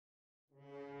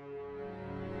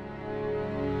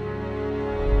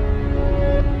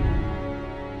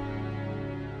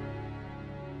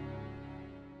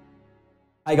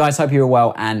Hey guys, hope you're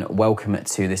well and welcome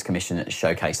to this commission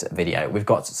showcase video. We've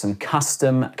got some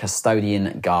custom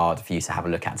Custodian Guard for you to have a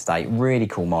look at today. Really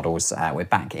cool models. We're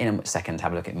back in a second to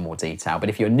have a look at more detail. But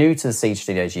if you're new to the Siege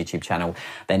Studios YouTube channel,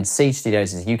 then Siege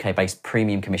Studios is a UK-based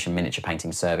premium commission miniature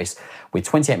painting service with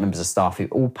 28 members of staff who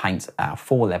all paint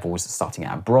 4 levels, starting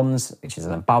at bronze, which is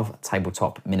an above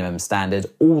tabletop minimum standard,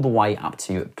 all the way up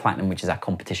to platinum, which is our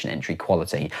competition entry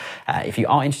quality. If you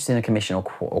are interested in a commission or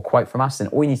quote from us, then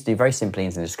all you need to do very simply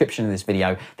is in the description of this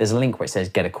video, there's a link where it says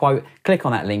get a quote. Click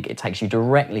on that link, it takes you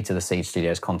directly to the Siege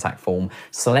Studios contact form.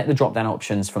 Select the drop down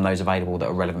options from those available that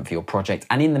are relevant for your project,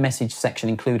 and in the message section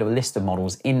include a list of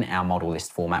models in our model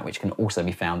list format, which can also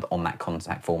be found on that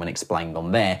contact form and explained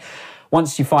on there.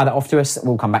 Once you fire that off to us,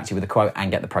 we'll come back to you with a quote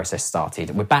and get the process started.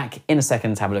 We're back in a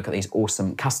second to have a look at these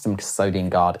awesome custom Custodian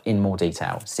Guard in more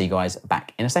detail. See you guys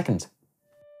back in a second.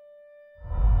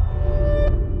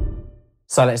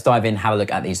 So let's dive in, have a look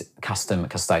at these custom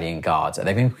Custodian Guards.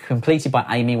 They've been completed by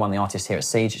Amy, one of the artists here at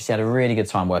Siege. She had a really good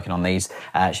time working on these.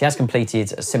 She has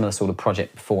completed a similar sort of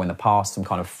project before in the past, some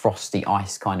kind of frosty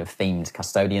ice kind of themed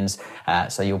custodians.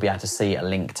 So you'll be able to see a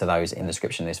link to those in the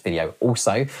description of this video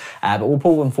also. But we'll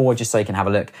pull them forward just so you can have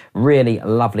a look. Really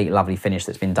lovely, lovely finish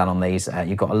that's been done on these.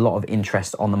 You've got a lot of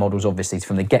interest on the models, obviously,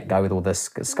 from the get-go with all the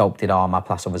sculpted armour,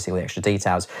 plus obviously all the extra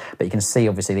details. But you can see,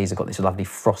 obviously, these have got this lovely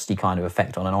frosty kind of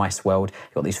effect on an ice world.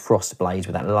 You've got these frost blades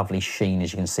with that lovely sheen,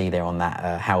 as you can see there on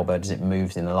that halberd as it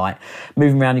moves in the light.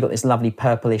 Moving around, you've got this lovely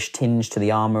purplish tinge to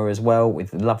the armour as well,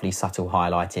 with lovely subtle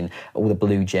highlighting, all the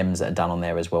blue gems that are done on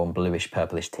there as well, and bluish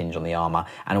purplish tinge on the armour,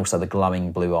 and also the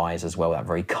glowing blue eyes as well, that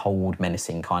very cold,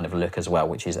 menacing kind of look as well,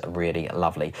 which is really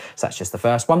lovely. So that's just the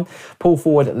first one. Pull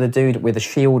forward the dude with a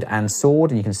shield and sword,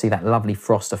 and you can see that lovely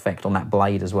frost effect on that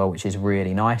blade as well, which is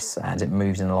really nice. As it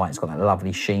moves in the light, it's got that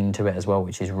lovely sheen to it as well,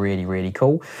 which is really, really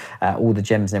cool. All the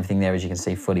gems and everything there, as you can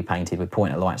see, fully painted with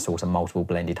point of light source and multiple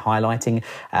blended highlighting,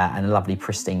 and a lovely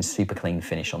pristine super clean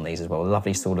finish on these as well. A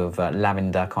lovely sort of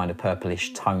lavender kind of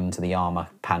purplish tone to the armor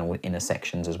panel inner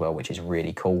sections as well, which is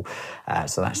really cool.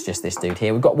 So that's just this dude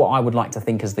here. We've got what I would like to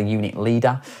think as the unit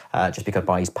leader, just because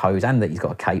by his pose and that he's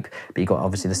got a cape, but you've got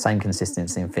obviously the same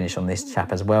consistency and finish on this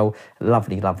chap as well.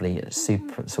 Lovely, lovely,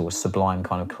 super sort of sublime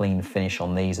kind of clean finish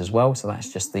on these as well. So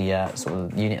that's just the sort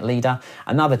of unit leader.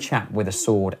 Another chap with a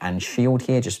sword and shield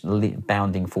here, just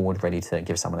bounding forward, ready to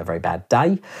give someone a very bad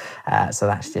day. So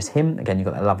that's just him. Again, you've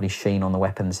got that lovely sheen on the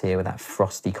weapons here with that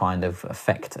frosty kind of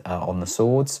effect on the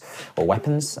swords or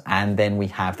weapons. And then we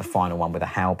have the final one with a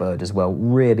halberd as well.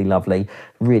 Really lovely,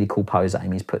 really cool pose that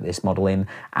Amy's put this model in,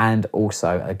 and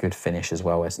also a good finish as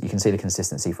well. As you can see the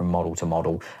consistency from model to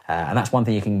model. And that's one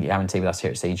thing you can guarantee with us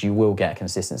here at Siege. You will get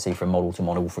consistency from model to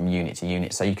model, from unit to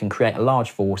unit. So you can create a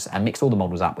large force and mix all the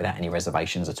models up without any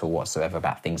reservations at all whatsoever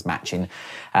about things matching.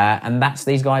 And that's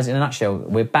these guys in a nutshell.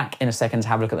 We're back in a second to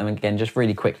have a look at them again, just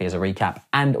really quickly as a recap,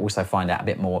 and also find out a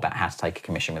bit more about how to take a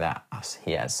commission without us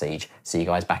here at Siege. See you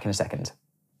guys back in a second.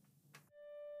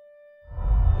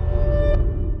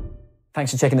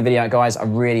 Thanks for checking the video out, guys. I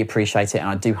really appreciate it, and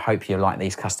I do hope you like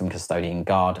these custom Custodian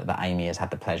Guard that Amy has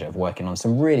had the pleasure of working on.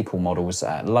 Some really cool models,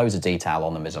 loads of detail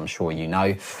on them, as I'm sure you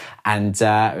know, and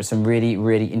some really,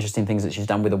 really interesting things that she's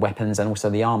done with the weapons and also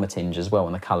the armour tinge as well,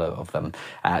 and the colour of them.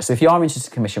 So if you are interested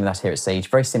in commission with us here at Siege,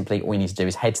 very simply, all you need to do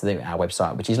is head to our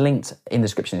website, which is linked in the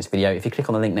description of this video. If you click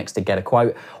on the link next to get a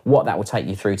quote, what that will take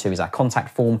you through to is our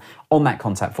contact form. On that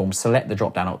contact form, select the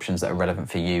drop-down options that are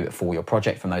relevant for you for your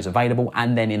project from those available,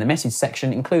 and then in the message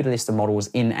section, include a list of models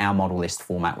in our model list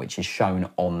format, which is shown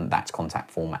on that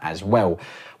contact form as well.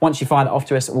 Once you fire that off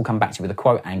to us, we'll come back to you with a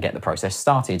quote and get the process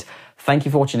started. Thank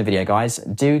you for watching the video, guys.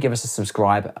 Do give us a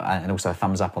subscribe and also a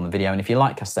thumbs up on the video. And if you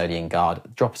like Custodian Guard,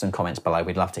 drop some comments below.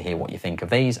 We'd love to hear what you think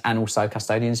of these and also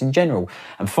custodians in general.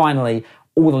 And finally,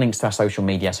 all the links to our social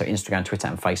media, so Instagram, Twitter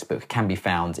and Facebook, can be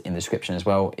found in the description as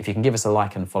well. If you can give us a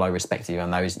like and follow respectively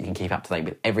on those, you can keep up to date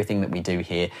with everything that we do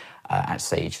here at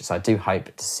Siege. So I do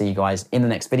hope to see you guys in the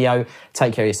next video.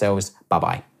 Take care of yourselves.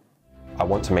 Bye-bye. I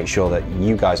want to make sure that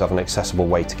you guys have an accessible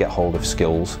way to get hold of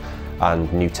skills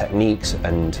and new techniques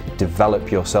and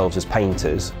develop yourselves as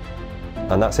painters.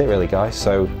 And that's it really, guys.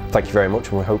 So thank you very much,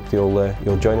 and we hope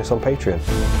you'll join us on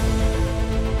Patreon.